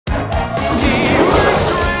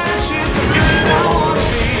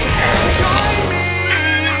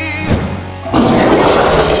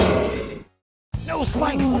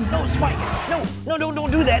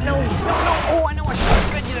that. No. Oh, I know I should have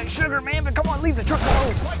fed you that sugar, man, but come on, leave the truck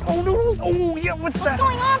alone. Oh, no. Oh, yeah, what's that? What's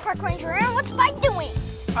going on, Park Ranger? What's Spike doing?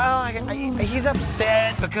 He's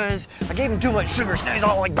upset because I gave him too much sugar. So now he's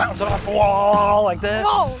all like bouncing off the wall like this.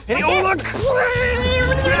 Whoa! And look!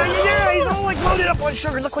 Yeah, he's all like loaded up on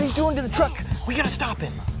sugar. Look what he's doing to the truck. We gotta stop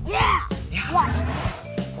him. Yeah. Watch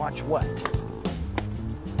this. Watch what?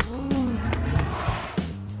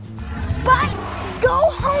 Spike,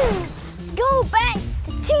 go home. Go back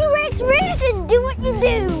to T-Rex Ranch and do what you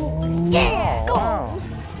do. Yeah, go home.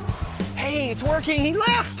 Hey, it's working. He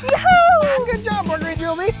left. Yoo-hoo! Good job, Park Ranger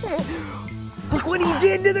OB. Look what he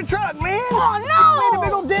did to the truck, man. Oh, no. He made a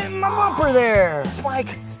big old dent in my bumper there.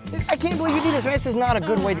 Spike, I can't believe you did this, man. This is not a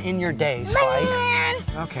good way to end your day, Spike. Man.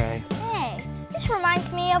 Okay. Hey, this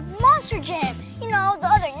reminds me of Monster Jam. You know, the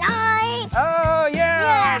other night. Oh,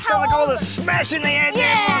 yeah. It's kind of like all the the smashing they had there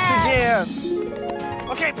at Monster Jam.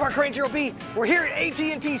 Okay, Park Ranger OB, we're here at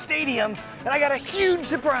AT&T Stadium, and I got a huge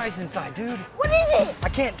surprise inside, dude. What is it? I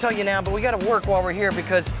can't tell you now, but we got to work while we're here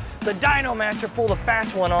because the Dino Master pulled a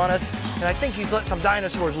fast one on us, and I think he's let some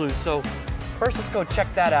dinosaurs loose. So first, let's go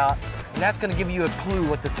check that out, and that's going to give you a clue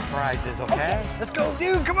what the surprise is, okay? Let's go,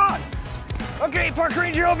 dude, come on. Okay, Park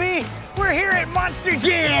Ranger OB, we're here at Monster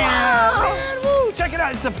Jam. Man, woo, check it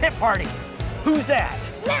out, it's the pit party. Who's that?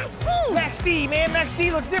 Max D. Max D, man, Max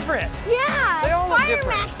D looks different. Yeah, They all look Fire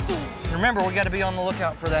different. Max D. Remember, we got to be on the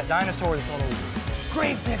lookout for that dinosaur that's on the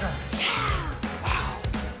Gravedigger. Yeah. Wow.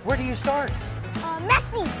 Where do you start?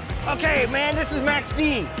 Max D. Okay, man, this is Max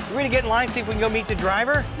D. We're gonna get in line, see if we can go meet the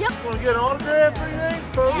driver. Yep. Want to get an autograph or anything,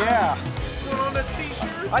 folks? Yeah. Put on a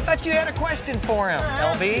t-shirt? I thought you had a question for him,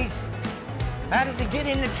 LB. How does he get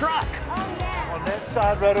in the truck? Oh, yeah. On that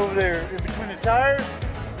side right over there, in between the tires,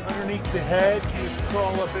 underneath the head, you just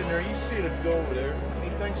crawl up in there. You see it go over there. Hey,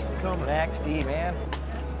 thanks for coming. Max D, man.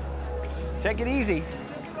 Take it easy.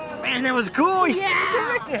 Man, that was cool.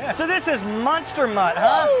 Yeah. So this is Monster Mutt,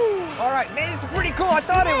 huh? Ooh. All right, man, it's pretty cool. I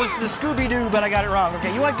thought it was the Scooby-Doo, but I got it wrong.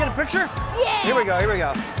 Okay, you want to get a picture? Yeah. Here we go, here we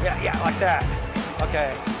go. Yeah, like that.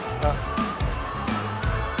 Okay.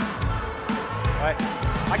 All right.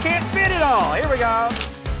 I can't fit it all. Here we go.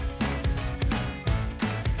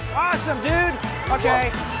 Awesome, dude.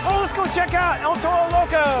 Okay. Oh, let's go check out El Toro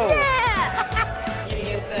Loco. Yeah.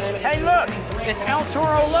 Hey, look. It's El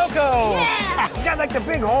Toro Loco. Yeah. He's got like the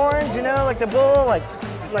big horns, you know, like the bull, like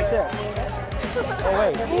this. Oh,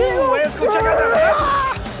 wait. Ooh, let's go check out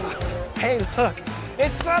that. Hey, look.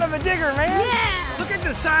 It's Son of a Digger, man. Yeah. Look at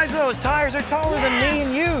the size of those tires. They're taller than me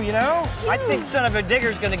and you know? I think Son of a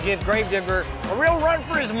Digger's gonna give Gravedigger a real run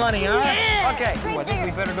for his money, huh? Yeah. Okay, ooh, I think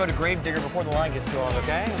we better go to Gravedigger before the line gets too long,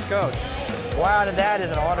 okay? Let's go. Wow, that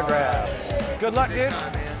is an autograph. Good luck, dude.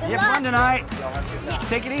 You have fun tonight.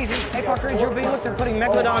 Take it easy. Hey, Parker and Joe B, look, they're putting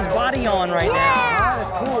Megalodon's body on right now. Oh,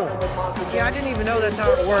 that's cool. Yeah, I didn't even know that's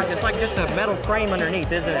how it worked. It's like just a metal frame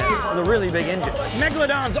underneath, isn't it? With a really big engine.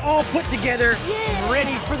 Megalodon's all put together,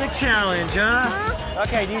 ready for the challenge, huh?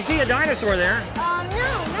 Okay, do you see a dinosaur there? No.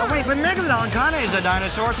 Oh, wait, but Megalodon kind of is a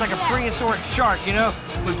dinosaur. It's like a prehistoric shark, you know?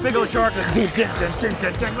 With big old sharks. Gonna get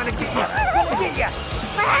ya.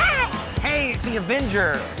 Hey, it's the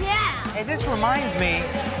Avenger. Yeah. Hey, this reminds me,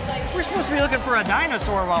 we're supposed to be looking for a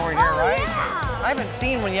dinosaur while we're here, right? Yeah. I haven't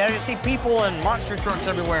seen one yet. I just see people and monster trucks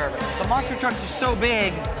everywhere. The monster trucks are so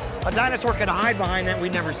big, a dinosaur could hide behind them.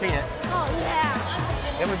 We'd never see it. Oh,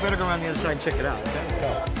 yeah. Then we better go around the other side and check it out. Okay, let's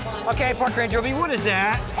go. Okay, Park Ranger OB, what is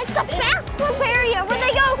that? It's the backflip area where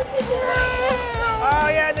they go. Oh,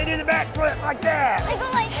 yeah, they do the backflip like that. They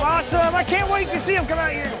go like. Awesome. I can't wait to see them come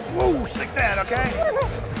out here. Whoosh, like that, okay?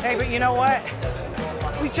 Hey, but you know what?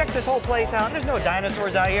 We checked this whole place out, and there's no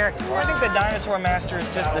dinosaurs out here. I think the Dino Master is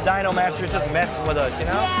just messing with us, you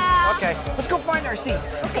know? Yeah. Okay, let's go find our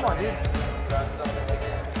seats. Come on, dude.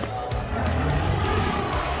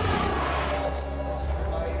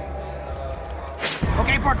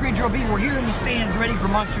 Okay, Park Ranger OB, we're here in the stands ready for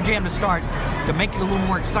Monster Jam to start. To make it a little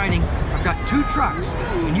more exciting, I've got 2 trucks,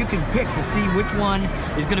 and you can pick to see which one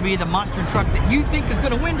is going to be the monster truck that you think is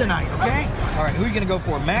going to win tonight, okay? All right, who are you going to go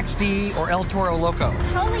for, Max D or El Toro Loco?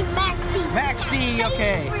 Totally Max D. Max D,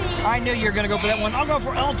 okay. I knew you were going to go for that one. I'll go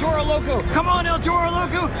for El Toro Loco. Come on, El Toro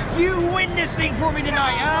Loco. You win this thing for me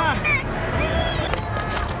tonight, huh? Max D.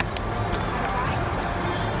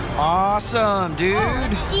 Awesome, dude.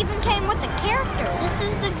 Oh, even came with the character. This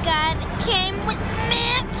is the guy that came with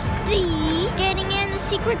Max D. Getting in the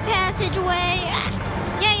secret passageway.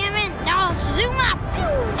 Yeah, I'm in. Now zoom up.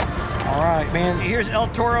 All right, man, here's El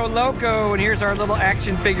Toro Loco, and here's our little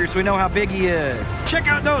action figure so we know how big he is. Check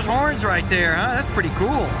out those horns right there, huh? That's pretty cool.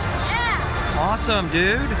 Yeah. Awesome,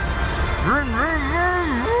 dude. Vroom, vroom,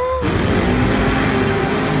 vroom, vroom.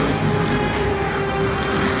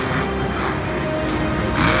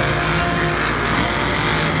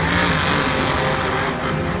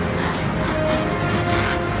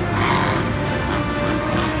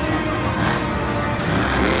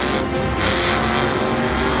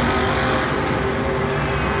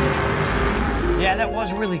 Yeah, that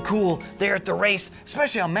was really cool there at the race,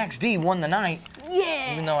 especially how Max D won the night.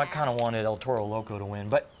 Yeah. Even though I kind of wanted El Toro Loco to win,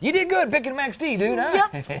 but you did good picking Max D, dude, huh?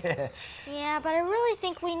 Yep. Yeah, but I really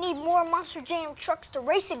think we need more Monster Jam trucks to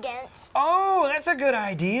race against. Oh, that's a good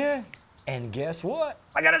idea. And guess what?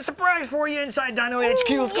 I got a surprise for you inside Dino HQ.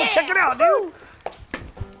 Let's go check it out, dude.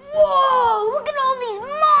 Whoa, look at all these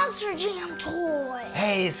Monster Jam toys.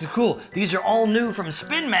 Hey, this is cool. These are all new from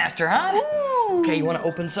Spin Master, huh? Ooh. Okay, you want to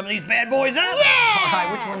open some of these bad boys up? Yeah. All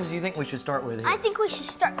right, which ones do you think we should start with here? I think we should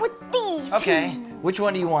start with these Okay, two. which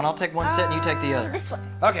one do you want? I'll take one set and you take the other. This one.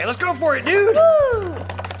 Okay, let's go for it, dude. Woo.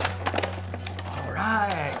 All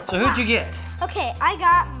right, so who'd you get? Okay, I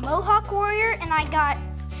got Mohawk Warrior and I got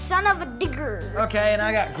Son of a Digger. Okay, and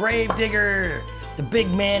I got Grave Digger, the big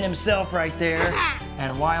man himself right there,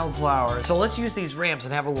 and Wildflower. So let's use these ramps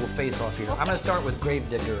and have a little face-off here. I'm gonna start with Grave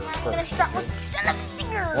Digger I'm first. gonna start with Son of a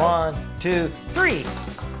Digger. 1, 2, 3.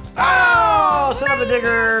 Oh, Son of a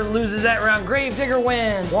Digger loses that round. Grave Digger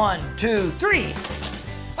wins. 1, 2, 3.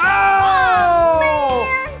 Oh!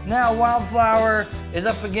 Now Wildflower is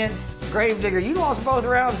up against Grave Digger. You lost both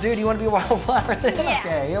rounds, dude. You want to be Wildflower then? Yeah.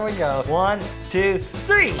 Okay, here we go. 1, 2,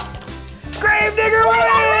 3. Grave Digger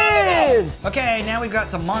wins! Okay, now we've got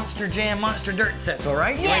some Monster Jam, Monster Dirt sets, all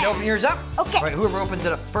right? You ready to open yours up? Okay. All right, whoever opens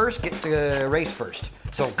it up first gets to race first.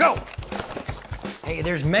 So go! Hey,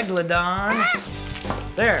 there's Megalodon.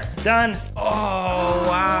 There, done. Oh,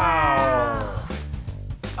 wow.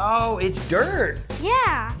 Oh, it's dirt.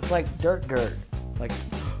 Yeah. It's like dirt. Like.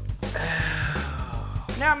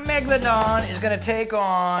 Now Megalodon is gonna take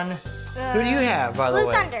on. Who do you have, by the way?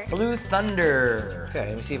 Blue Thunder. Blue Thunder. Okay,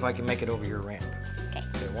 let me see if I can make it over your ramp. Okay.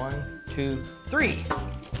 Okay, 1, 2, 3.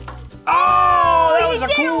 Oh, that was a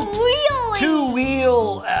cool wheelie.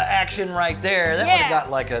 two-wheel action right there. That would Yeah. have got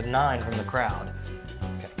like a 9 from the crowd.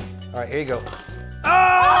 Okay. All right, here you go. Oh,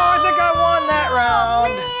 I think I won that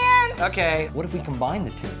round. Man. Okay, what if we combine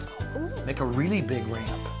the two? Make a really big ramp.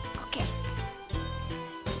 Okay.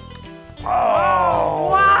 Oh,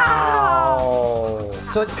 Wow.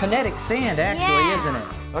 So it's kinetic sand, actually, Yeah. isn't it?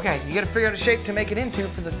 Okay, you gotta figure out a shape to make it into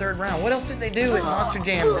for the third round. What else did they do at Monster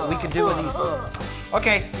Jam that we could do with these?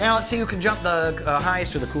 Okay, now let's see who can jump the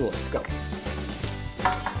highest or the coolest. Go. Oh,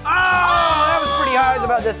 that was pretty high. It was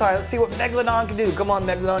about this high. Let's see what Megalodon can do. Come on,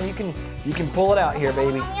 Megalodon, you can pull it out here,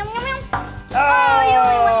 baby. Yum, yum, yum. Oh, you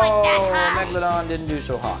only went like that high. Megalodon didn't do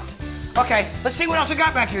so hot. Okay, let's see what else we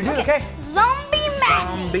got back here, dude, okay? Zombie Madness.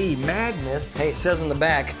 Zombie Madness. Hey, it says on the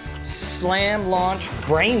back, Slam Launch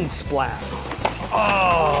Brain Splat.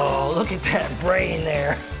 Oh, look at that brain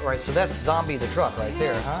there. All right, so that's Zombie the truck right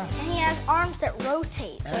there, huh? And he has arms that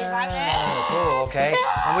rotate, so he's like, Oh, cool, okay.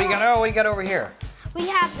 And what do you got? Oh, what do you got over here? we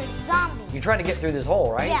have the zombie. You're trying to get through this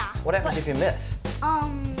hole, right? Yeah, What happens but- if you miss?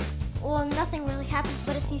 Well, nothing really happens,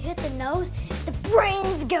 but if you hit the nose, the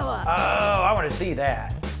brains go up. Oh, I want to see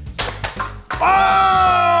that.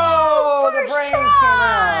 Oh, the First brains try. came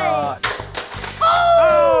out.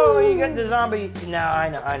 Oh, you got the zombie. No,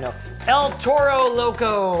 I know. El Toro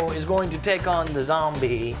Loco is going to take on the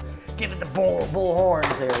zombie. Give it the bull horns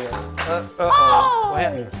there. Uh-oh. What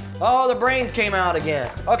happened? Oh, the brains came out again.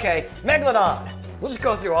 Okay, Megalodon. We'll just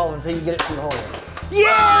go through all of them until you get it through the hole.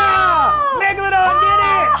 Yeah! Megalodon did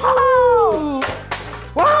it!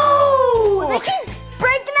 Woo! They keep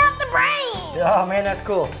breaking out the brains. Oh man, that's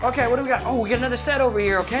cool. Okay, what do we got? Oh, we got another set over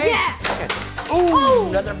here, okay? Yeah. Okay. Ooh,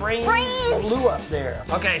 another brain brains. blew up there.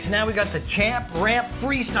 Okay, so now we got the Champ Ramp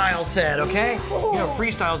Freestyle set, okay? You know,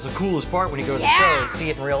 freestyle is the coolest part when you go to the show and see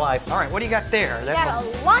it in real life. All right, what do you got there? You That's got a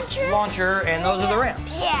launcher. launcher, and those are the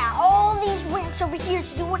ramps. Yeah, all these ramps over here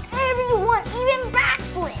to do whatever you want, even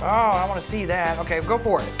backflip. Oh, I want to see that. Okay, go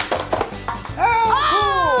for it. Oh,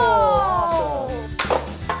 Oh! cool.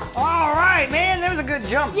 Awesome. All right, man, there was a good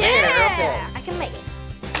jump Yeah, there. Okay. I can make it.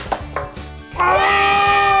 Oh,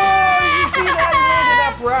 you see that? He landed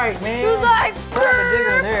upright, man. He was like, Son of a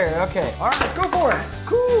digger there. Okay. All right, let's go for it.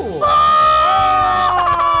 Cool. Oh!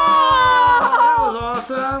 That was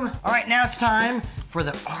awesome. All right, now it's time for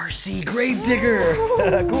the RC Grave Digger.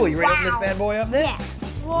 Cool. You ready to open this bad boy up then? Yeah.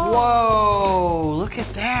 Whoa, look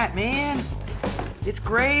at that, man. It's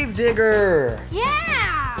Grave Digger.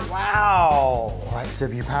 Yeah. Wow. All right, so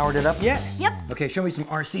have you powered it up yet? Yep. Okay, show me some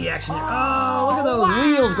RC action. Oh, look at those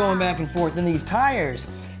wheels going back and forth and these tires.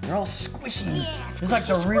 They're all squishy. Yeah, It's like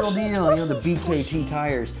the squishy, real squishy, deal, you know, the squishy, BKT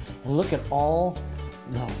tires. And look at all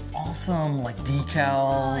the awesome like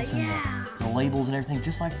decals and the labels and everything,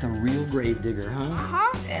 just like the real Grave Digger, huh?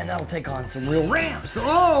 Uh-huh. And that'll take on some real ramps.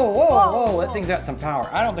 Whoa, that thing's got some power.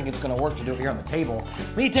 I don't think it's gonna work to do it here on the table.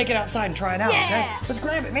 We need to take it outside and try it out, okay? Yeah. Let's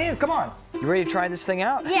grab it, man, come on. You ready to try this thing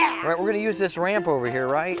out? Yeah. All right, we're gonna use this ramp over here,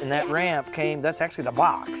 right? And that ramp that's actually the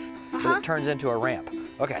box, but it turns into a ramp.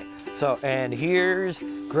 Okay, so, and here's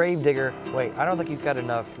Gravedigger. Wait, I don't think he's got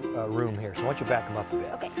enough room here, so why don't you back him up a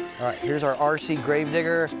bit? Okay. All right, here's our RC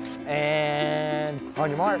Gravedigger, and on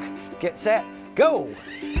your mark, get set, go!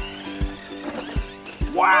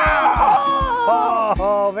 Wow!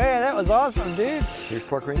 Oh man, that was awesome, dude. Here's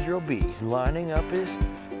Park Ranger OB. He's lining up his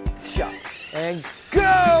shot. And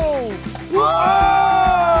go! Whoa!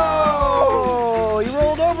 He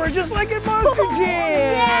rolled over just like in Monster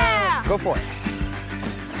Jam. Yeah! Go for it.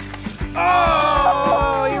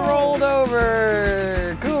 Oh! He rolled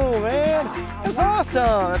over. Cool, man. That's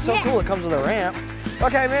awesome. That's so cool. It comes with a ramp.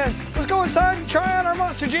 Okay, man. Let's go inside and try on our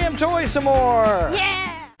Monster Jam toys some more.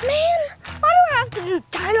 Yeah! Man, why do I have to do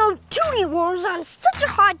Dino Duty Wars on such a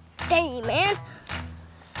hot day, man?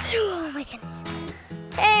 Oh my goodness.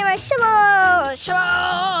 Hey, my shovel!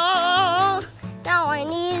 Shovel! Now I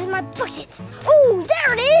need my bucket. Oh,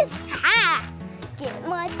 there it is! Ha! Get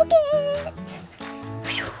my bucket!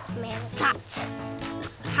 Whew, man, it's hot.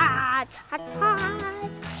 Hot, hot, hot.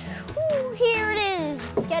 Ooh, here it is.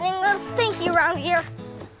 It's getting a little stinky around here.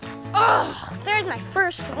 Oh, there's my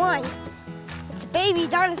first one. It's a baby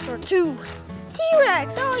dinosaur too.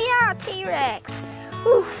 T-Rex, oh yeah, T-Rex.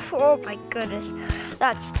 Oh my goodness,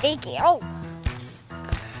 that's stinky. Oh.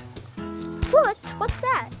 Foot, what's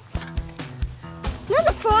that?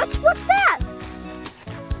 Another foot, what's that?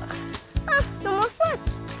 No more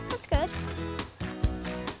foots, that's good.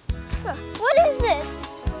 What is this?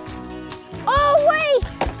 Oh wait,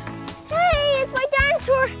 hey, it's my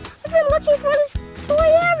dinosaur. I've been looking for this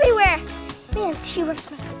toy everywhere. Man,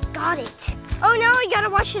 T-Rex must have got it. Oh, now I gotta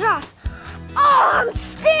wash it off. Oh, I'm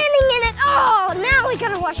standing in it. Oh, now I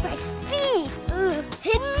gotta wash my feet. Ugh,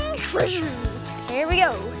 hidden treasure. Here we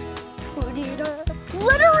go. Put it up.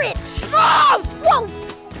 Litter it. Oh, whoa.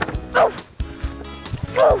 Oh.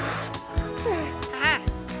 Oh. Ah.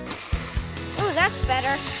 Oh, that's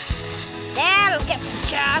better. That'll get the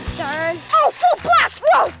job done. Oh, full blast.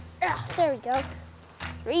 Whoa. Oh, there we go.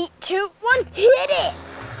 3, 2, 1, hit it.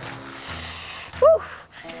 Whew.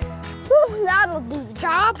 Whew, that'll do the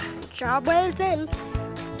job. Job well done.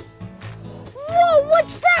 Whoa,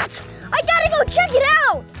 what's that? I gotta go check it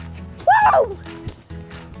out. Whoa!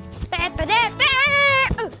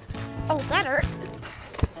 Oh, that hurt.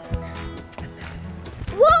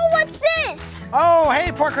 Whoa, what's this? Oh,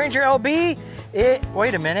 hey, Park Ranger LB.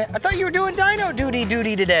 Wait a minute. I thought you were doing Dino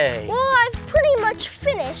duty today. Well, I've pretty much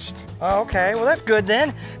finished. Oh, okay, well that's good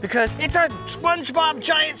then, because it's a SpongeBob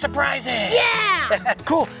giant surprising. Yeah!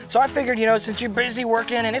 Cool. So I figured, you know, since you're busy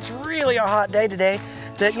working and it's really a hot day today,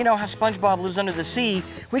 that you know how SpongeBob lives under the sea,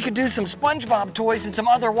 we could do some SpongeBob toys and some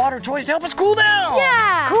other water toys to help us cool down.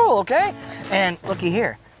 Yeah! Cool, okay? And looky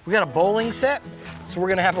here, we got a bowling set, so we're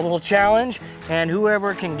gonna have a little challenge, and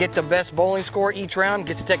whoever can get the best bowling score each round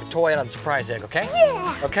gets to take a toy out of the surprise egg, okay?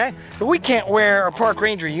 Yeah! Okay? But we can't wear our Park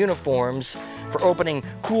Ranger uniforms for opening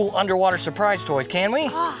cool underwater surprise toys, can we?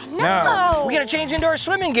 Oh, no! No. We gotta change into our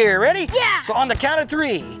swimming gear, ready? Yeah! So on the count of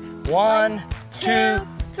 3. 1, 2,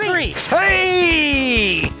 3.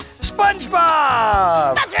 Hey!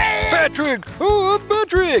 SpongeBob! Patrick! Oh,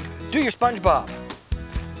 Patrick! Do your SpongeBob.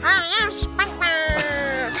 I am SpongeBob!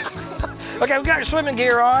 Okay, we got our swimming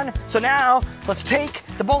gear on, so now let's take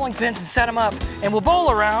the bowling pins and set them up, and we'll bowl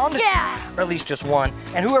around. Yeah! Or at least just one,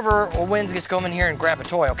 and whoever wins gets to come in here and grab a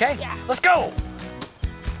toy, okay? Yeah. Let's go!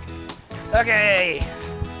 Okay.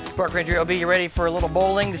 Park Ranger LB, you ready for a little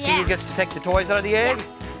bowling to see who gets to take the toys out of the egg?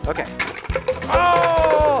 Yeah. Okay.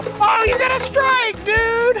 Oh! Oh, you got a strike,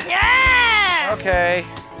 dude! Yeah! Okay.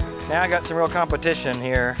 Now I got some real competition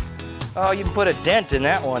here. Oh, you can put a dent in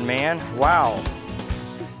that one, man. Wow.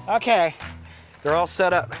 Okay. They're all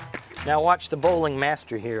set up. Now watch the bowling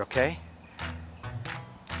master here, okay?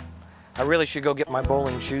 I really should go get my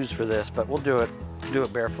bowling shoes for this, but we'll do it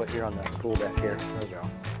barefoot here on the pool deck here. There we go.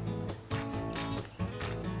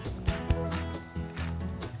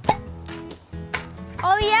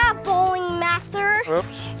 Oh yeah, bowling master.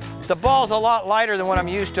 Oops. The ball's a lot lighter than what I'm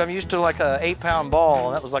used to. I'm used to like a 8-pound ball,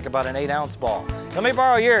 and that was like about an 8-ounce ball. Let me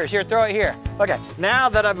borrow yours. Here, throw it here. Okay, now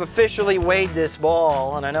that I've officially weighed this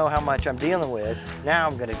ball and I know how much I'm dealing with, now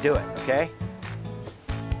I'm gonna do it, okay?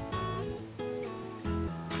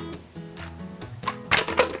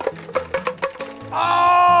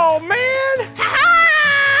 Oh, man!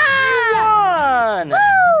 You won!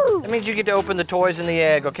 Woo! That means you get to open the toys in the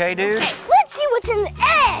egg, okay, dude? Okay, let's see what's in the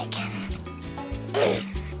egg.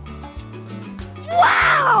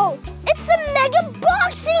 Wow! It's the Mega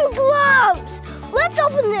Boxing Gloves! Let's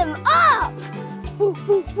open them up! Woo,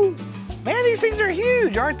 woo, woo. Man, these things are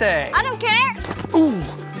huge, aren't they? I don't care.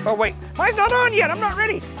 Oh, wait. Mine's not on yet. I'm not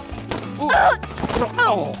ready.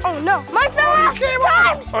 Oh no, mine fell out 3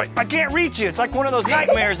 times! Oh, I can't reach you. It's like one of those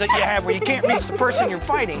nightmares that you have where you can't reach the person you're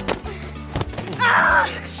fighting.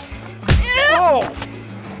 Whoa!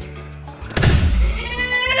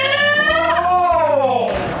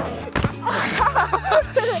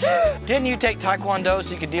 Didn't you take Taekwondo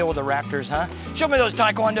so you could deal with the raptors, huh? Show me those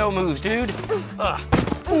Taekwondo moves, dude.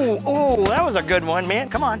 Ooh, that was a good one, man.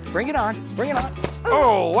 Come on, bring it on, bring it on.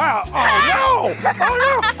 Oh, wow. Oh, no! Oh,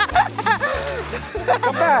 no!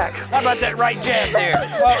 Come back. How about that right jab there?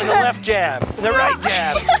 Oh, and the left jab. The right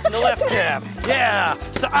jab. And the left jab. Yeah.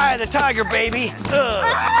 It's the eye of the tiger, baby.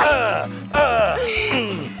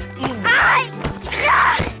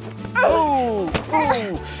 Ooh.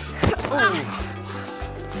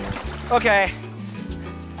 Okay.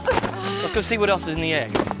 Let's go see what else is in the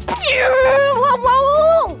egg.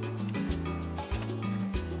 Whoa!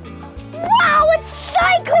 Wow, it's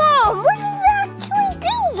Cyclone! What does it actually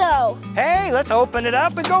do, though? Hey, let's open it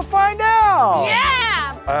up and go find out.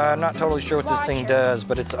 Yeah! I'm not totally sure what this thing does,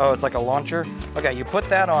 but it's like a launcher. Okay, you put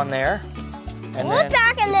that on there. And pull it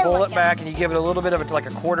back and then pull it back and you give it a little bit of like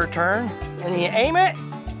a quarter turn. And then you aim it.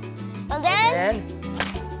 And then?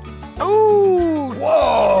 Ooh!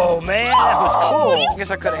 Whoa, man, that was cool. I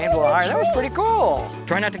guess I could have aimed a little higher. That was pretty cool.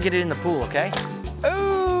 Try not to get it in the pool, okay?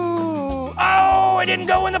 Ooh! Oh, it didn't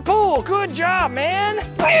go in the pool. Good job, man.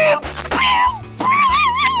 Hey,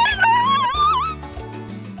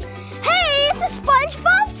 it's a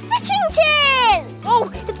SpongeBob fishing tin!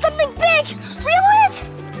 Oh, it's something big. Reel it!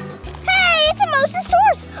 Hey, it's a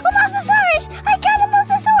Mosasaurus! A Mosasaurus! I got a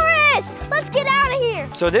Mosasaurus! Let's get out of here.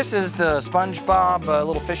 So this is the SpongeBob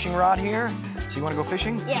little fishing rod here. So you want to go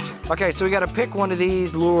fishing? Yeah. Okay, so we got to pick one of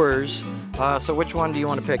these lures. So which one do you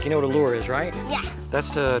want to pick? You know what a lure is, right? Yeah. That's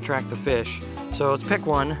to attract the fish. So let's pick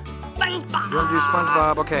one. SpongeBob. You want to do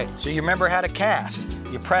SpongeBob? Okay. So you remember how to cast.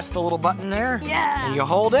 You press the little button there. Yeah. And you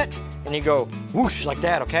hold it, and you go whoosh like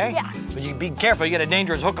that, okay? Yeah. But you be careful. You get a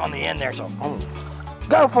dangerous hook on the end there, so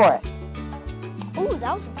go for it. Ooh,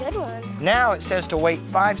 that was a good one. Now it says to wait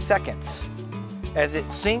 5 seconds as it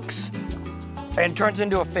sinks and turns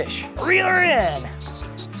into a fish. Reel her in.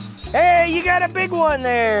 Hey, you got a big one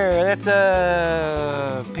there. That's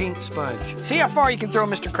a pink sponge. See how far you can throw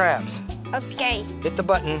Mr. Krabs. Okay. Hit the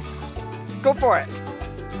button. Go for it.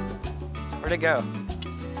 Where'd it go?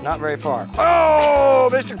 Not very far. Oh,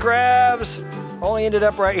 Mr. Krabs. Only ended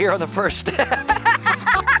up right here on the first step.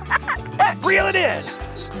 Reel it in.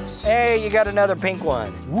 Hey, you got another pink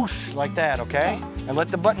one. Whoosh, like that, okay? And let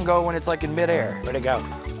the button go when it's like in midair. Where'd it go?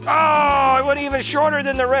 Oh, it went even shorter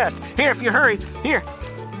than the rest. Here, if you hurry, here.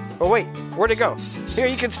 Oh wait, where'd it go? Here,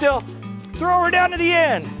 you can still throw her down to the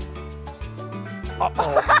end.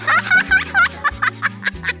 Uh-oh.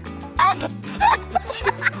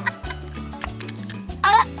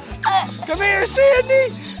 Come here,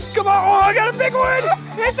 Sandy. Come on, oh, I got a big one.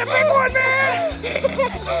 It's a big one, man.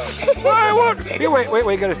 Oh, I won't. Here,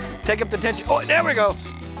 wait, gotta take up the tension. Oh, there we go.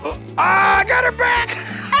 Oh, I got her back.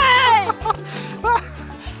 Hey!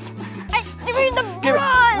 Give me the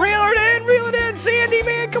rod. Reel it in, Sandy,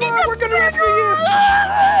 man. Come on, we're gonna rescue you.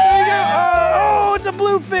 There you go. Oh, it's a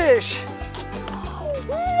bluefish.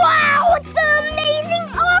 Wow, it's an amazing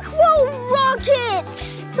aqua rocket.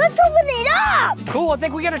 Let's open it up. Cool, I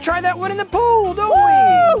think we gotta try that one in the pool, don't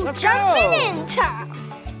we? Let's Jumping go. in time.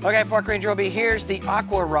 Okay, Park Ranger Obi, here's the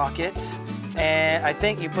aqua rockets. And I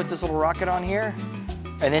think you put this little rocket on here,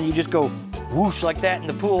 and then you just go whoosh like that in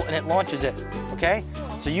the pool, and it launches it, okay?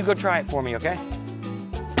 So you go try it for me, okay?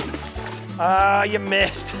 You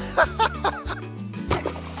missed.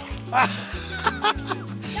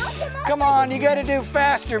 Come on, you gotta do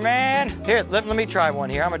faster, man. Here, let me try one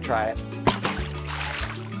here. I'm gonna try it.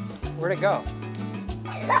 Where'd it go?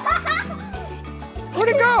 Where'd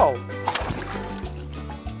it go?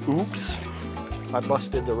 Oops. I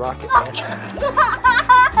busted the rocket, man.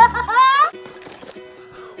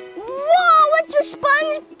 Whoa, it's the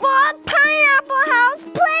SpongeBob Pineapple House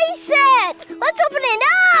playset. Let's open it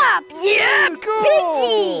up. Yeah,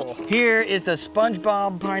 Cool. Here is the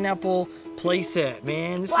SpongeBob Pineapple playset,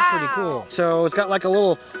 man. This is pretty cool. So it's got like a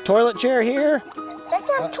little toilet chair here. That's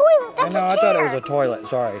not a toilet, that's a chair. I thought it was a toilet,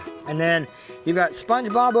 sorry. And then you got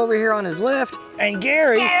SpongeBob over here on his left, and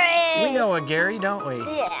Gary. We know a Gary, don't we?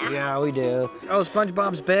 Yeah. Yeah, we do. Oh,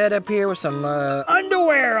 SpongeBob's bed up here with some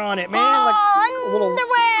underwear on it, man. Oh, like little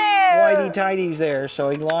underwear. whitey-tighties there. So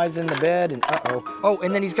he lies in the bed and uh-oh. Oh,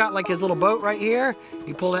 and then he's got like his little boat right here.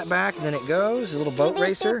 You pull that back and then it goes, his little boat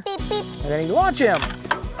racer. Beep, beep, beep. And then you launch him.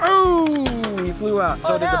 Oh, he flew out.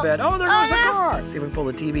 So did the bed. Oh, there goes the car. See if we can pull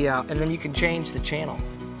the TV out, and then you can change the channel.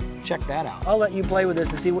 check that out. I'll let you play with this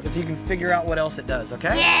and see if you can figure out what else it does,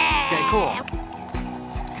 okay? Yeah! Okay, cool.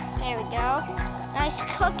 There we go. Nice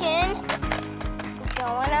cooking.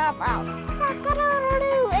 Going up. Oh.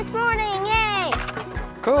 It's morning, yay!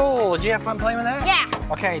 Cool, did you have fun playing with that? Yeah.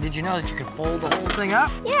 Okay, did you know that you could fold the whole thing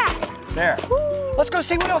up? Yeah. There. Woo. Let's go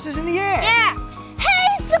see what else is in the egg. Yeah.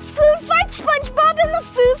 Hey, it's the food fight SpongeBob and the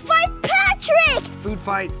food fight Patrick. Food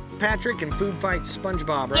fight Patrick and food fight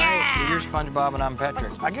SpongeBob, right? Yeah. So you're SpongeBob and I'm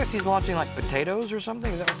Patrick. I guess he's launching like potatoes or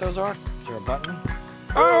something. Is that what those are? Is there a button?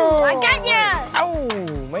 Oh, I got ya. Oh,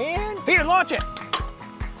 man. Here, launch it.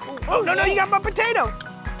 Oh, no, you got my potato.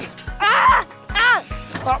 Ah! Ah!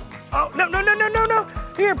 Oh, no.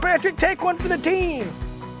 Here, Patrick, take one for the team.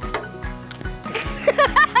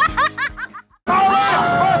 All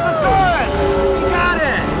right, Dilophosaurus. You got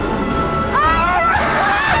it.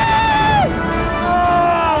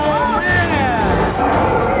 Oh, man.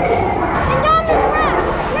 Indominus Rex.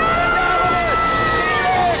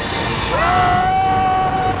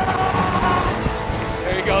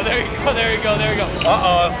 There you go.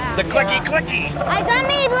 Uh-oh, the clicky. Eyes on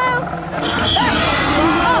me, Blue.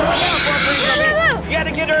 You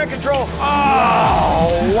gotta get her in control.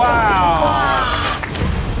 Oh, wow.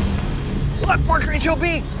 Look, Parker and Joe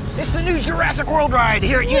B, it's the new Jurassic World ride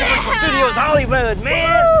here at Universal Studios Hollywood,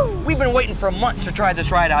 man. Woo. We've been waiting for months to try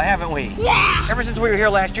this ride out, haven't we? Yeah. Ever since we were here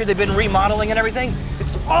last year, they've been remodeling and everything.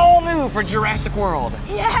 It's all new for Jurassic World.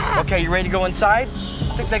 Yeah. Okay, you ready to go inside?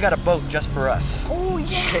 I think they got a boat just for us. Oh,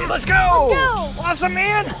 yeah. Okay, let's go. Let's go. Awesome,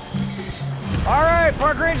 man. All right,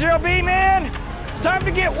 Parker and Joe B, man. It's time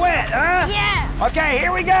to get wet, huh? Yeah. Okay,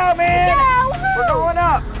 here we go, man. We're going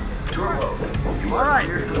up. All right.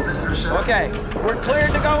 Okay, we're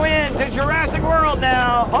cleared to go into Jurassic World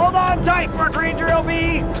now. Hold on tight, Parker and Joe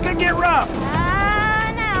B. It's gonna get rough.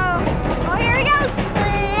 No. Oh, here we go.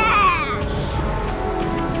 Splash.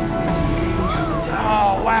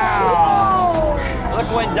 Oh, wow. Whoa. Look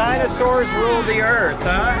when dinosaurs ruled the earth,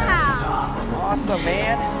 huh? Wow. Awesome,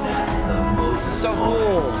 man. This is so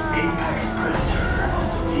cool. Apex Predator.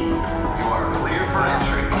 You are clear for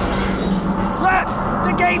entry. Look,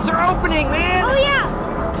 the gates are opening, man. Oh, yeah.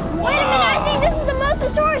 Wait a minute. I think this is the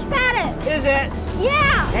Mosasaurus paddock. Is it?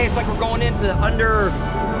 Yeah. Hey, it's like we're going into under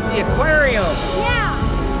the aquarium. Yeah.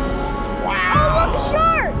 Wow. Oh, look, a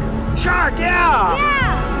shark. Shark, yeah.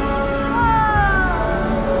 Yeah.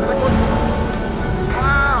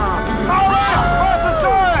 Wow. Oh, look,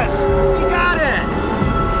 Mosasaurus. You got it.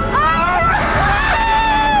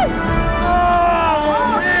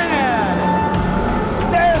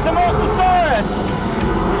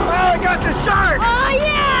 The shark! Oh,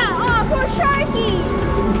 yeah! Oh, poor Sharky!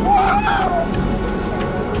 Whoa!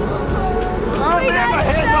 Oh, We man, got my it,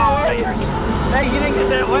 head's all wet. Hey, you didn't get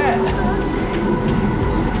that wet.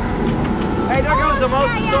 Hey, there goes the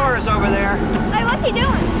Mosasaurus over there. Hey, what's he doing?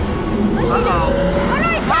 What's he doing? Uh-oh. Oh, no,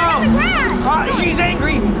 he's cutting the grass! Oh, she's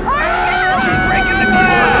angry. Oh, She's breaking the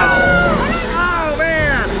glass. Oh,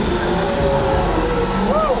 man.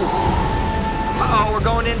 Whoa. Uh-oh, we're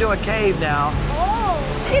going into a cave now.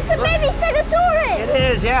 It's the baby Stegosaurus! It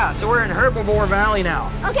is, yeah. So we're in Herbivore Valley now.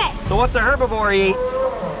 Okay. So what's the herbivore eat?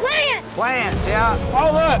 Plants! Plants, yeah.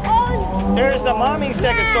 Oh, look. Oh, There's the mommy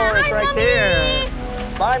Stegosaurus hi, right Mommy. there.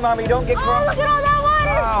 Bye, Mommy. Don't get oh, caught. look at all that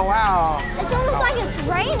water! Oh, wow. It's almost like it's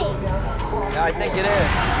raining. Yeah, I think it is.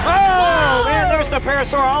 Oh, man, there's the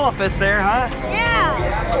Parasaurolophus there, huh?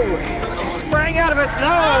 Yeah. Oh, it sprang out of its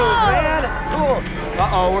nose, man. Cool.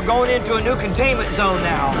 Uh-oh, we're going into a new containment zone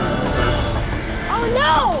now. Oh,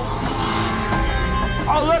 no!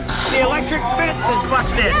 Oh, look, the electric fence is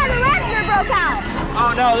busted. Yeah, the raptor broke out.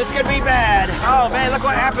 Oh, no, this could be bad. Oh, man, look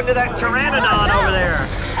what happened to that Pteranodon over there.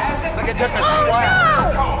 Look, it took a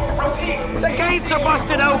splash. Oh, The gates are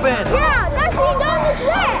busted open. no! Yeah, that's the Indominus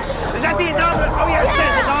Rex. Is that the Indominus? Oh, yeah, it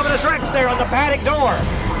says Indominus Rex there on the paddock door.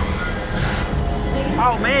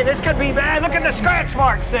 Oh, man, this could be bad. Look at the scratch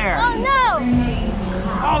marks there. Oh, no!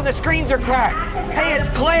 Oh, the screens are cracked. Hey, it's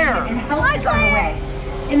Claire. Hi, Claire.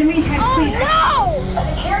 In the meantime, Oh, please. no!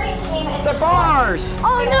 The bars.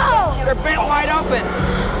 Oh, no! They're bent wide open.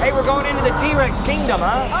 Hey, we're going into the T-Rex kingdom,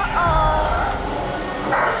 huh?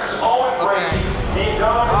 Okay.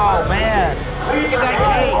 Oh, man. Look at that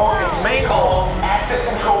gate. It's mangled. Asset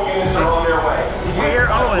control units are on their way. Did you hear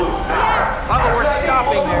Owen? Uh-oh, we're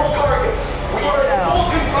stopping there.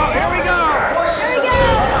 Oh, here we go. Here we go!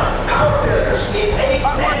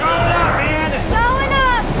 Oh, we're going up, man. Going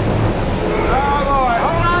up! Oh, boy.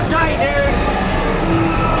 Hold on tight, dude.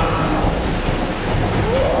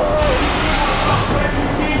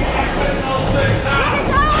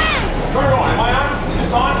 It's Owen! Turn it on. Am I on? Is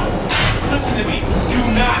this on? Listen to me. Do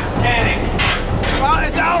not panic. Oh,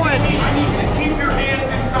 it's Owen.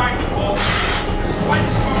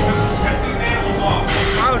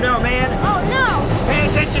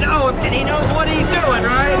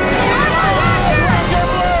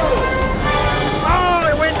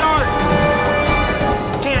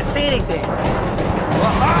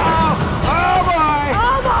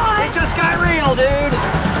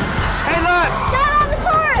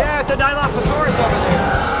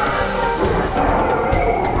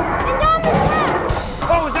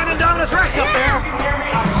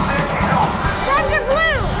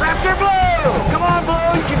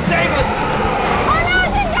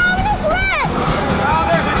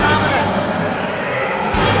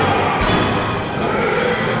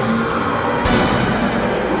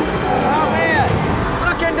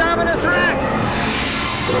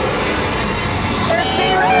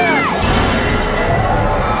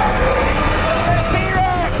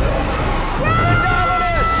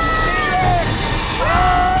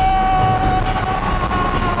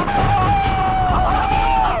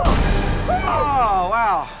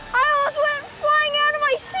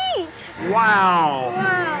 Wow.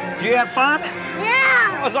 Wow. Did you have fun?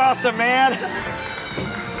 Yeah. That was awesome, man.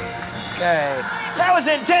 Okay. That was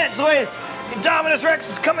intense. Wait, Indominus Rex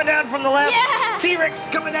is coming down from the left. Yeah. T-Rex is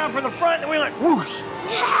coming down from the front, and we went whoosh.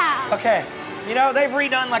 Yeah. Okay. You know, they've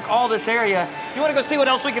redone like all this area. You want to go see what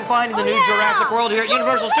else we can find in the new Jurassic World here at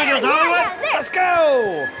Universal Studios Hollywood? Yeah, Let's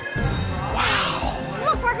go. Wow.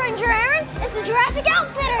 Look, Park Ranger Aaron, it's the Jurassic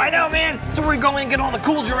Outfitters. I know, man. So we're going and get all the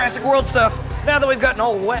cool Jurassic World stuff now that we've gotten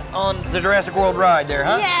all wet on the Jurassic World ride there,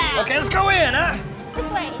 huh? Yeah. Okay, let's go in, huh?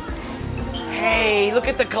 This way. Hey, look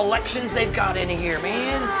at the collections they've got in here,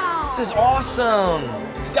 man. Wow. This is awesome.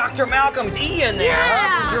 It's Dr. Malcolm's Ian there,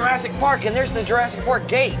 huh? From Jurassic Park, and there's the Jurassic Park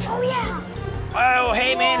gate. Oh, yeah. Oh,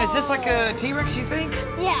 hey, man, is this like a T-Rex, you think?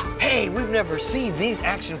 Yeah. Hey, we've never seen these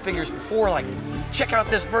action figures before. Like, check out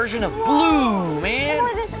this version of Blue, man.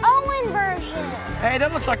 Or this Owen version. Hey,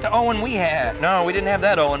 that looks like the Owen we had. No, we didn't have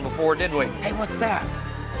that Owen before, did we? Hey, what's that?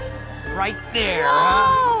 Right there,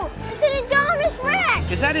 huh? Oh, it's an Indominus Rex.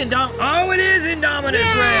 Is that Indominus? Oh, it is Indominus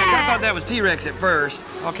Rex. I thought that was T-Rex at first.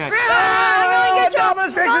 Okay. I'm gonna get you.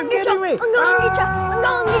 Indominus Rex is getting me. I'm gonna get you. I'm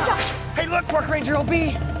gonna get you. Hey, look, Park Ranger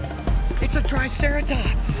LB. It's a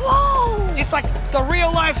Triceratops. Whoa. It's like the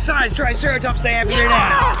real life-size Triceratops they have here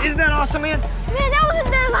now. Isn't that awesome, man? Man, that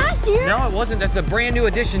wasn't there last year. No, it wasn't. That's a brand new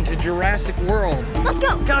addition to Jurassic World. Let's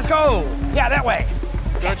go. Okay, let's go. Yeah, that way.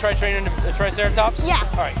 You want to try training a Triceratops? Yeah.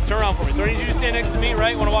 All right, turn around for me. So I need you to stand next to me,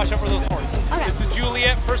 right? Want to watch out for those horns. Okay. This is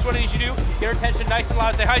Juliet. First one I need you to do, get her attention nice and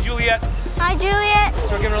loud. Say, hi, Juliet. Hi, Juliet.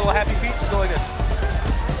 Start giving her a little happy feet. Just go like this.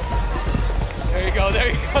 There you go, there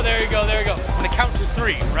you go, there you go, there you go. I'm gonna count to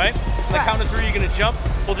 3, right? On the count of 3, you're gonna jump,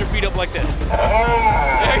 hold your feet up like this.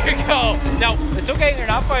 There you go. Now, it's okay, you're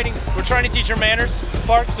not fighting. We're trying to teach her manners,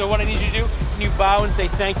 Park, so what I need you to do, can you bow and say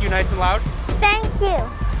thank you nice and loud? Thank you.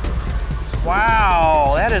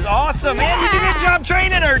 Wow, that is awesome, man. You did a good job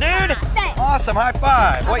training her, dude. Thanks. Awesome, high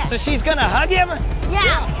five. Wait, Okay. so she's gonna hug him?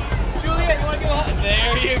 Yeah. Juliet, you wanna give a hug?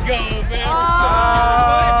 There you go, man.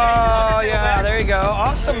 Oh, yeah, there you go.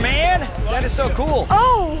 Awesome, man. That is so cool.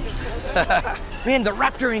 Oh. Man, the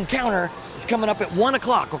Raptor encounter is coming up at 1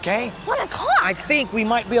 o'clock, okay? 1 o'clock. I think we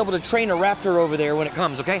might be able to train a Raptor over there when it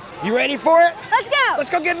comes, okay? You ready for it? Let's go. Let's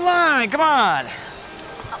go get in line, come on.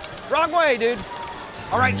 Wrong way, dude.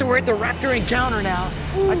 All right, so we're at the Raptor encounter now.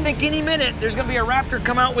 I think any minute there's gonna be a Raptor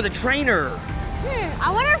come out with a trainer. I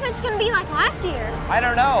wonder if it's gonna be like last year. I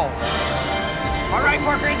don't know. All right,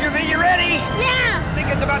 Park Ranger, are you ready? Yeah. I think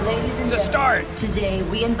it's about Ladies and to gentlemen, start. today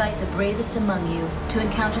we invite the bravest among you to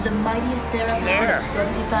encounter the mightiest theropod There. of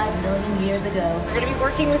 75 million years ago. We're going to be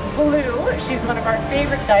working with Blue. She's one of our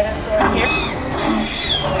favorite dinosaurs here.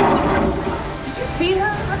 Did you feed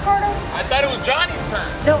her, Ricardo? I thought it was Johnny's turn.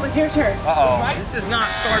 No, it was your turn. Uh-oh, this is not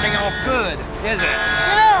starting off good, is it?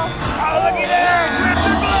 No. Oh, looky there, it's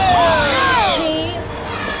Raptor Blue! See?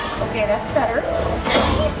 Okay, that's better.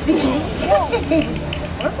 Easy.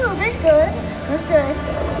 We're moving. Good. Good, good.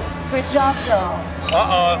 Good job, though.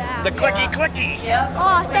 Uh-oh, the clicky. Yep.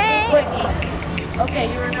 Oh, thanks. Quick.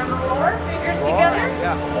 Okay, you remember roar? Fingers together.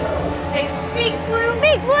 Yeah. Say speak, Blue.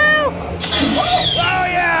 Big Blue. Oh,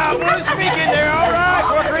 yeah, Blue speaking there. All right,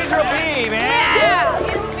 Park Ranger B, man. Yeah.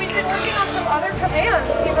 You know, we've been working on some other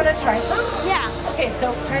commands. You want to try some? Yeah. Okay,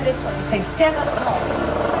 so try this one. Say stand up tall.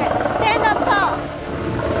 Okay. Stand up tall.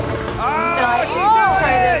 Oh, Nice. she's Oh, doing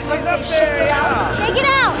try it. this one. She's Say up shake there. it out. Yeah. Shake it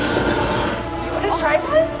out. You want to try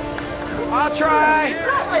that? I'll try.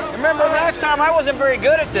 Remember last time I wasn't very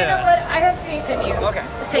good at this. You know what? I have faith in you. Okay.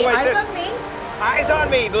 Say So wait, eyes this- on me. Eyes on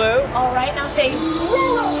me, Blue. All right, now say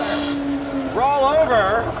roll over. Roll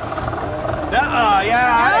over. Nuh-uh,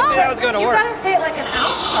 yeah, I didn't think that was gonna You work. gotta say it like an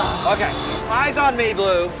alpha. Okay, eyes on me,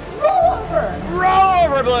 Blue. Roll over. Roll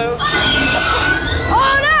over, Blue.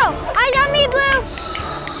 Oh no! Eyes on me, Blue.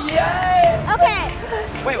 Yay. Okay.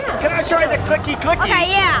 Wait, can I try the clicky? Okay,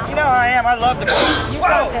 yeah. You know how I am, I love the You Whoa,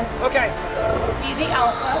 got this. okay. Be the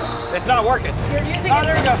alpha. It's not working. You're using Oh, it.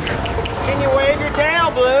 there you go. Can you wave your tail,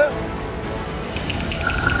 Blue?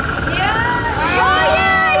 Yeah. Oh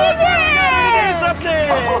yeah, you It is did. something.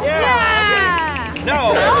 Yeah. Yeah.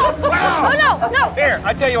 No. Wow. Oh no, no. Here,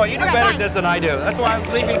 I tell you what, you do Okay, better fine. at this than I do. That's why I'm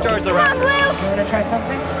leaving charge of the Come on, Raptor. Blue. You wanna try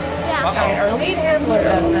something? Yeah. Okay, our lead handler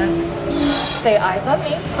does this. Say eyes on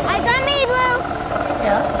me. Eyes on me, Blue.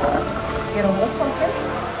 Yeah. Get a little closer. A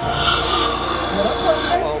little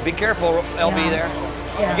closer. Oh, be careful, LB Yeah. there.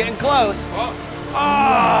 Yeah. You're getting close.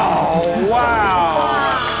 Oh,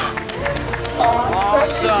 wow.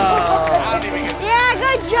 Awesome. Awesome. Yeah,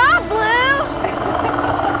 good job, Blue.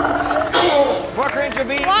 Park Ranger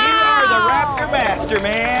B, you Wow. are the Raptor master,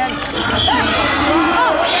 man. Oh,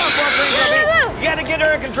 Park Ranger Blue, B, Blue. you gotta get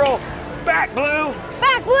her in control. Back, Blue.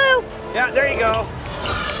 Back, Blue. Yeah, there you go.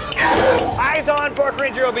 Eyes on Park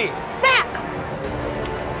Ranger OB. Back.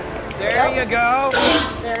 There you go.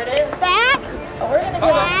 There it is. Back. Oh, we're gonna get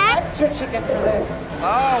an extra chicken for this.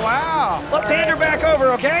 Oh, wow. Let's hand her back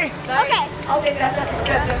over, okay? Nice. Okay. I'll take that. That's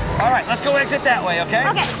expensive. All right, let's go exit that way, okay?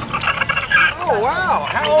 Okay. Oh, wow.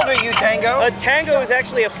 How old are you, Tango? Tango is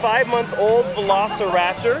actually a 5-month-old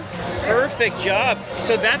Velociraptor. Perfect job.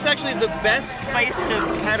 So that's actually the best place to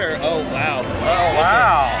pet her. Oh, wow. Oh,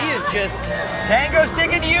 wow. She is just... Tango's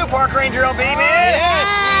sticking to you, Park Ranger OB, man.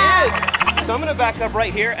 Yeah, she is. So I'm gonna back up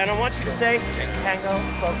right here, and I want you to say, Tango,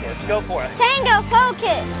 focus. Go for it. Tango,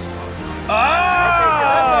 focus.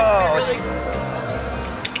 Oh! Okay, so that's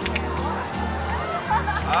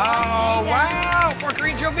Oh, wow. Park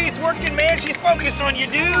Ranger OB, it's working, man. She's focused on you,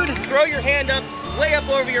 dude. throw your hand up, way up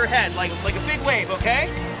over your head, like a big wave, okay?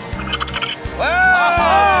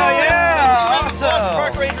 Wow, yeah, Awesome. awesome.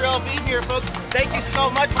 Park Ranger LB here, folks. Thank you so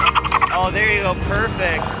much. Oh, there you go,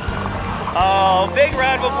 perfect. Oh, big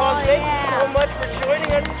round of applause. Thank you so much for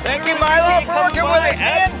joining us. Thank you, Milo, for working with us,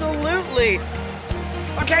 man. Absolutely.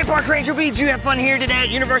 Okay, Park Ranger OB, did you have fun here today at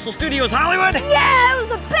Universal Studios Hollywood? Yeah, it was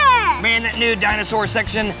the best. Man, that new dinosaur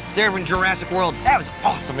section there in Jurassic World, that was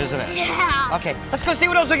awesome, isn't it? Yeah. Okay, let's go see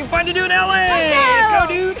what else we can find to do in LA. Let's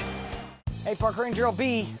go, dude. Hey, Park Ranger OB,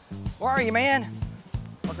 where are you, man?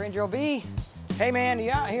 Park Ranger OB? Hey, man,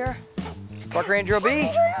 you out here? Park Ranger OB?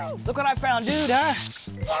 Look what I found, dude, huh?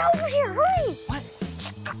 Get over here, hurry. What?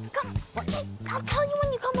 Come. Just, I'll tell you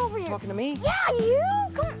when you come over here. Talking to me? Yeah, you.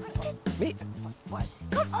 Come. Just Me? What?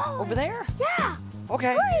 come on. Over there? Yeah.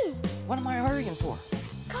 Okay. Hurry. What am I hurrying for?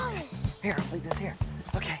 Guys. Here, I'll leave this here.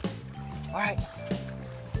 Okay. All right.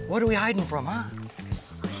 What are we hiding from, huh?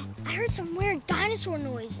 I heard some weird dinosaur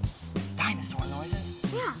noises. Dinosaur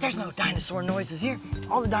noises? Yeah. There's no dinosaur noises here.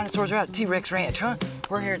 All the dinosaurs are out at T-Rex Ranch, huh?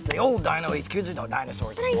 We're here at the old Dino HQ. There's no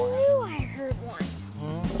dinosaurs But I anymore. knew I heard one.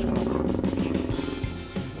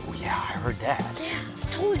 Oh, yeah, I heard that. Yeah, I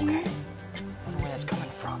told you. Okay. I wonder where that's coming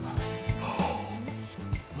from. Oh,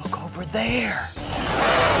 look over there.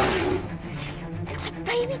 It's a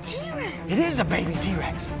baby T-Rex. It is a baby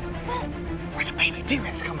T-Rex. Where'd the baby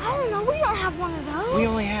T-Rex come I from? don't know. We don't have one of those. We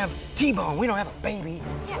only have T-Bone. We don't have a baby.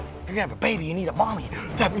 Yeah. If you're gonna have a baby, you need a mommy.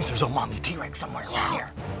 That means there's a mommy T-Rex somewhere around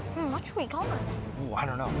here. What should we call it? Oh, I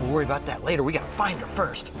don't know. We'll worry about that later. We gotta find her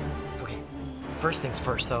first. Okay. First things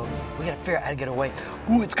first, though. We gotta figure out how to get away.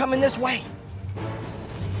 Ooh, it's coming this way.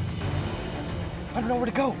 I don't know where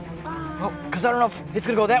to go. Oh, because I don't know if it's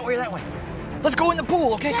gonna go that way or that way. Let's go in the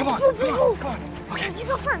pool, okay? Yeah, Come on. pool, Come pool. on. Come on. Okay. You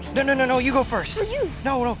go first. No, you go first. For you.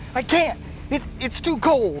 No, I can't. It's too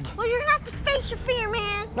cold. Well, you're gonna have to face your fear,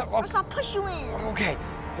 man. No, or else I'll push you in. Okay.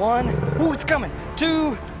 1. Ooh, it's coming.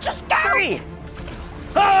 2. Just go. 3.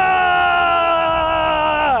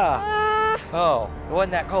 Ah! Oh, it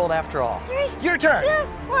wasn't that cold after all. 3. Your turn. 2,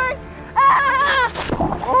 1. Ah!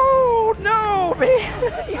 Oh, no, man.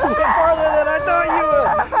 You went farther than I thought you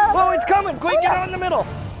would. Oh, it's coming. Quick, get on the middle.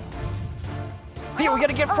 Here, we got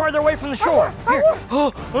to get farther away from the shore. Here.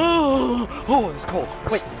 Oh, it's cold.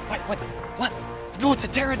 Wait, what? Oh, it's a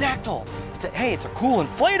pterodactyl. Hey, it's a cool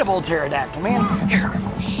inflatable pterodactyl, man. Here,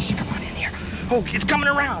 shh, come on in here. Oh, it's coming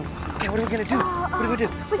around. Okay, what are we going to do? What do we do?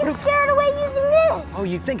 We can scare it away using this. Oh,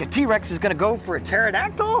 you think a T-Rex is going to go for a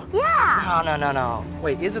pterodactyl? Yeah. No.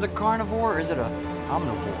 Wait, is it a carnivore or is it a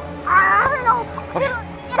omnivore? I don't know. Okay.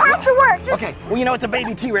 It has to work. Just Okay, well, you know, it's a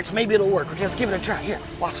baby T-Rex. Maybe it'll work. Okay, let's give it a try. Here,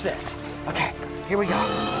 watch this. Okay, here we go.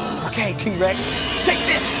 Okay, T-Rex, take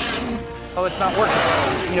this. Oh, it's not working.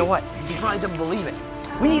 You know what? He probably doesn't believe it.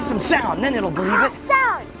 We need some sound, and then it'll believe it.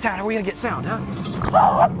 Sound. Sound, how are we gonna get sound, huh?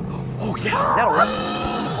 Oh, yeah, that'll work.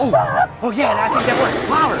 Oh, yeah, I think that worked.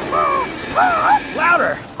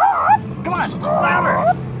 Louder. Come on,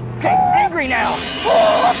 louder. Okay, angry now.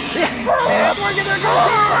 Yeah, it's working. There goes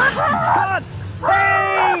T-Rex. Come on.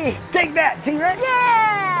 Hey, take that, T-Rex.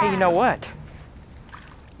 Yeah. Hey, you know what?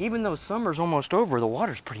 Even though summer's almost over, the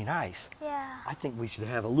water's pretty nice. Yeah. I think we should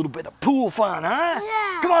have a little bit of pool fun, huh?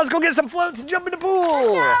 Yeah. Come on, let's go get some floats and jump in the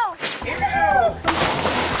pool. Go. Here we go.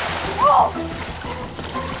 Oh,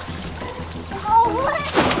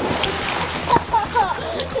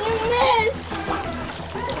 you missed.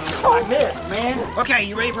 I missed, man. Okay,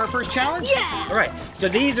 you ready for our first challenge? Yeah. All right, so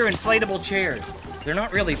these are inflatable chairs. They're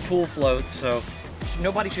not really pool floats, so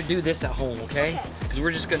nobody should do this at home, okay? Because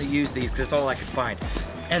we're just gonna use these because it's all I could find.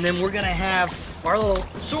 And then we're gonna have our little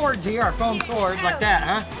swords here, our foam swords, like that,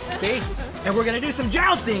 huh? See? And we're gonna do some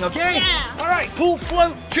jousting, okay? Yeah. All right, pool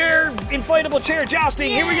float chair, inflatable chair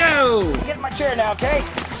jousting. Here we go. Get in my chair now, okay?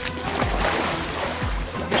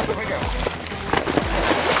 Here we go.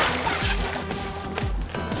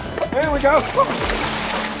 There we go.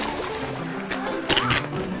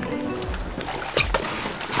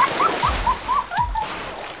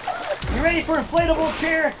 You ready for inflatable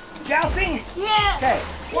chair jousting? Yeah. Okay,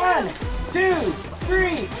 1, 2,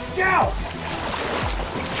 3, joust.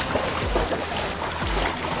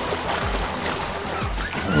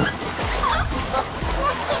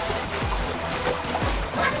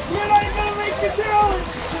 You're not even gonna make the challenge.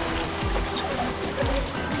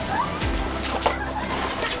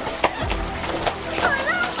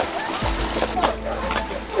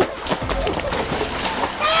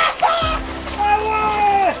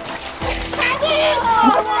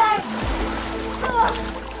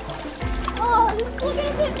 Oh, this is looking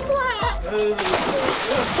a bit flat.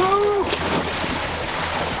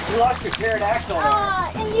 You lost your pterodactyl.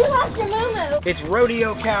 And you lost your moo-moo. It's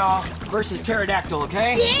rodeo cow versus pterodactyl,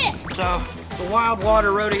 okay? Yeah. So, the wild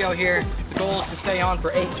water rodeo here, the goal is to stay on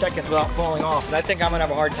for 8 seconds without falling off. And I think I'm gonna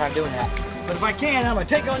have a hard time doing that. But if I can, I'm gonna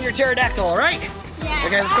take on your pterodactyl, all right? Yeah.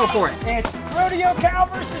 Okay, let's go for it. It's rodeo cow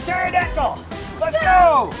versus pterodactyl. Let's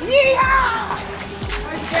go! Yeah!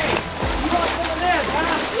 Okay, you want some of this,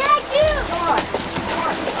 huh? Yeah, I do. Come on,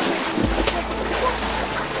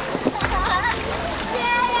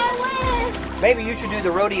 Dad, I win. Maybe you should do the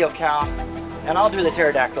rodeo cow, and I'll do the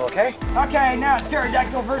pterodactyl, okay? Okay, now it's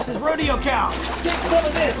pterodactyl versus rodeo cow. Get some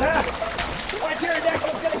of this, huh? My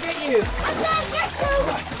pterodactyl's gonna get you. I'm gonna get you.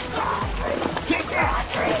 Take that!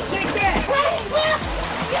 Take that!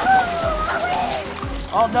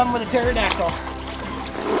 Wait, All done with the pterodactyl.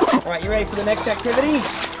 All right, you ready for the next activity?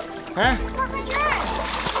 Huh?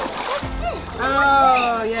 what's this?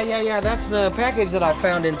 Oh, yeah. That's the package that I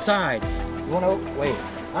found inside. You wanna, wait,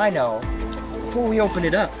 I know. Before we open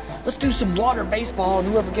it up, let's do some water baseball, and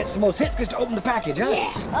whoever gets the most hits gets to open the package, huh?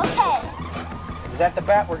 Yeah, okay. Is that the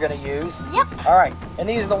bat we're gonna use? Yep. All right, and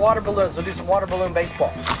these are the water balloons. We'll do some water balloon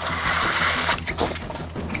baseball.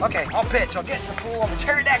 Okay, I'll pitch. I'll get in the pool on the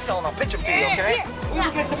pterodactyl and I'll pitch them to you, okay?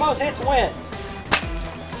 Whoever gets the most hits wins.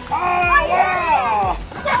 Oh, wow!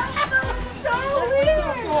 So That's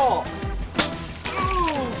so cool.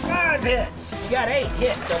 Ooh, 5 hits. You got 8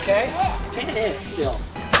 hits, okay? 10 hits still.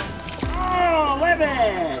 Oh,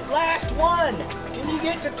 11. Last one. Can you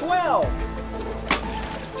get to 12?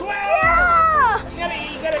 12!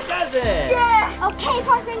 Yeah! You got a dozen. Yeah! Okay,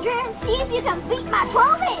 Parker and Jordan, see if you can beat my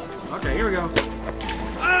 12 hits. Okay, here we go.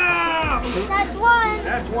 Oh! That's one.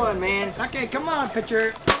 That's one, man. Okay, come on,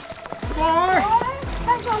 pitcher. 4.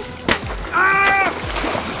 That's one. Ah!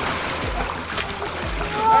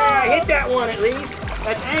 I hit that one at least.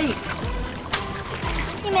 That's 8.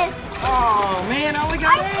 You missed. Oh, man, I only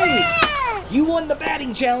got 8. Win! You won the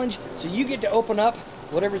batting challenge, so you get to open up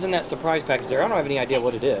whatever's in that surprise package there. I don't have any idea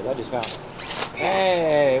what it is. I just found it.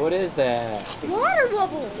 Hey, what is that? Water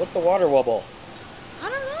bubble. What's a water wobble? I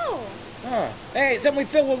don't know. Huh. Hey, it's something we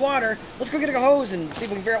fill with water. Let's go get a hose and see if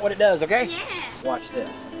we can figure out what it does, okay? Yeah. Watch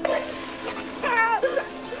this.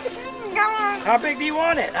 How big do you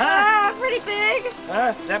want it, huh? Pretty big.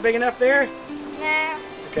 Huh? Is that big enough there? Yeah.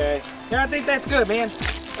 Okay. Yeah, I think that's good, man.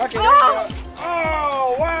 Okay, there you go.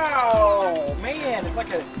 Oh, wow. Man, it's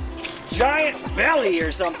like a giant belly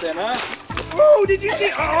or something, huh? Oh, did you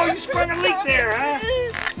see? Oh, you sprung a leak there, huh?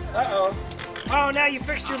 Uh-oh. Oh, now you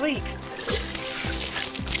fixed your leak.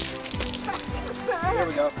 There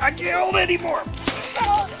we go. I can't hold it anymore.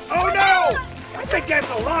 Oh, no. I think that's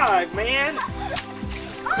alive, man.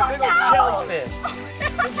 It's a big old jellyfish.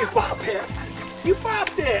 Did you pop it? You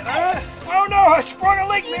popped it, huh? Oh, no, I sprung a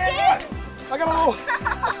leak, man. I got a little...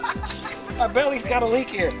 My belly's got a leak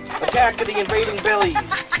here. Attack of the invading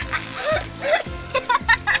bellies.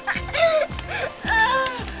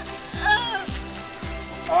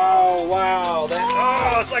 Oh, wow.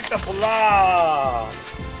 Oh, it's like the blob.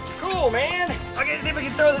 Cool, man. Okay, see if we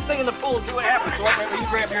can throw this thing in the pool and see what happens. Wait, you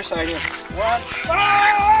grab your side here. 1.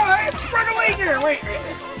 Oh, it sprung a leak here. Wait.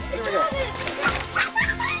 Here we go.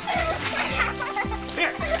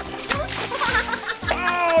 Here.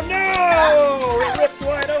 Oh, no. It ripped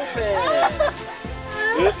wide open.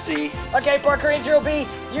 Oopsie. Okay, Parker and Joe B,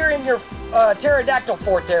 you're in your pterodactyl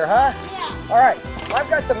fort there, huh? Yeah. All right. I've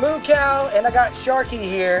got the moo cow and I got Sharky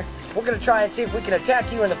here. We're gonna try and see if we can attack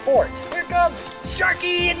you in the fort. Here comes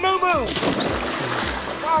Sharky and Moo Moo.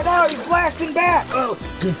 Oh no, he's blasting back. Oh.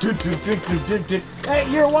 Hey,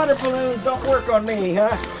 your water balloons don't work on me,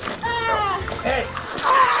 huh? Hey.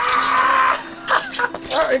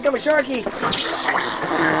 Oh, here comes Sharky.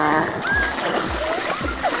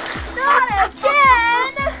 Not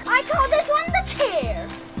again! I call this one the chair.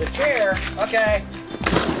 The chair? Okay.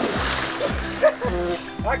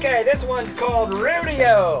 Okay, this one's called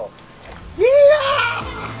Rodeo.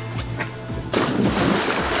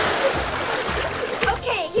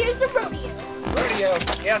 Okay, here's the rodeo. Rodeo.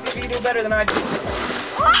 Yeah, see if you do better than I do.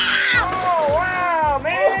 Oh, wow,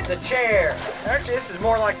 man. the chair. Actually, this is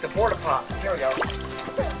more like the porta pot. Here we go.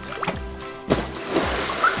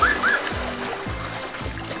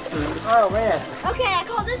 Oh, man. Okay, I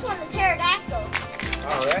call this one the pterodactyl.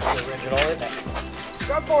 Oh, that's the original, isn't it?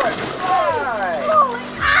 Go for it. Fly.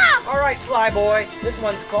 Oh, ah! All right, fly boy. This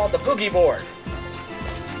one's called the boogie board.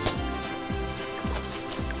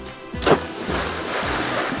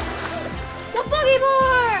 The boogie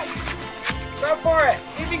board! Go for it.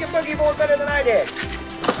 See if you can boogie board better than I did.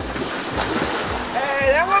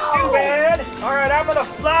 Hey, that wasn't too bad. All right, I'm gonna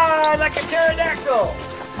fly like a pterodactyl.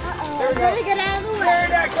 Uh-oh, There we I go. better get out of the way.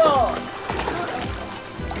 Pterodactyl.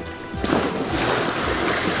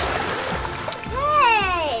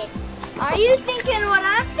 Hey, are you thinking what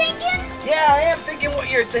I'm thinking? Yeah, I am thinking what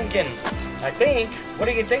you're thinking. I think. What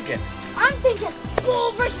are you thinking? I'm thinking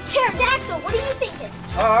bull versus pterodactyl. What are you thinking?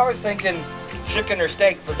 Oh, I was thinking chicken or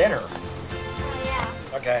steak for dinner. Oh,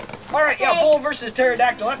 yeah. Okay. All right, yeah, Okay. bull versus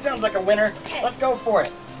pterodactyl. That sounds like a winner. Okay. Let's go for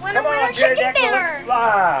it. Winner, Come on, winner, chicken pterodactyl, dinner. let's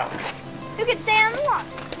fly. Who can stay on the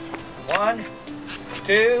longest? 1,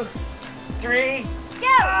 2, 3. Go!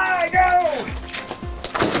 Fly, go!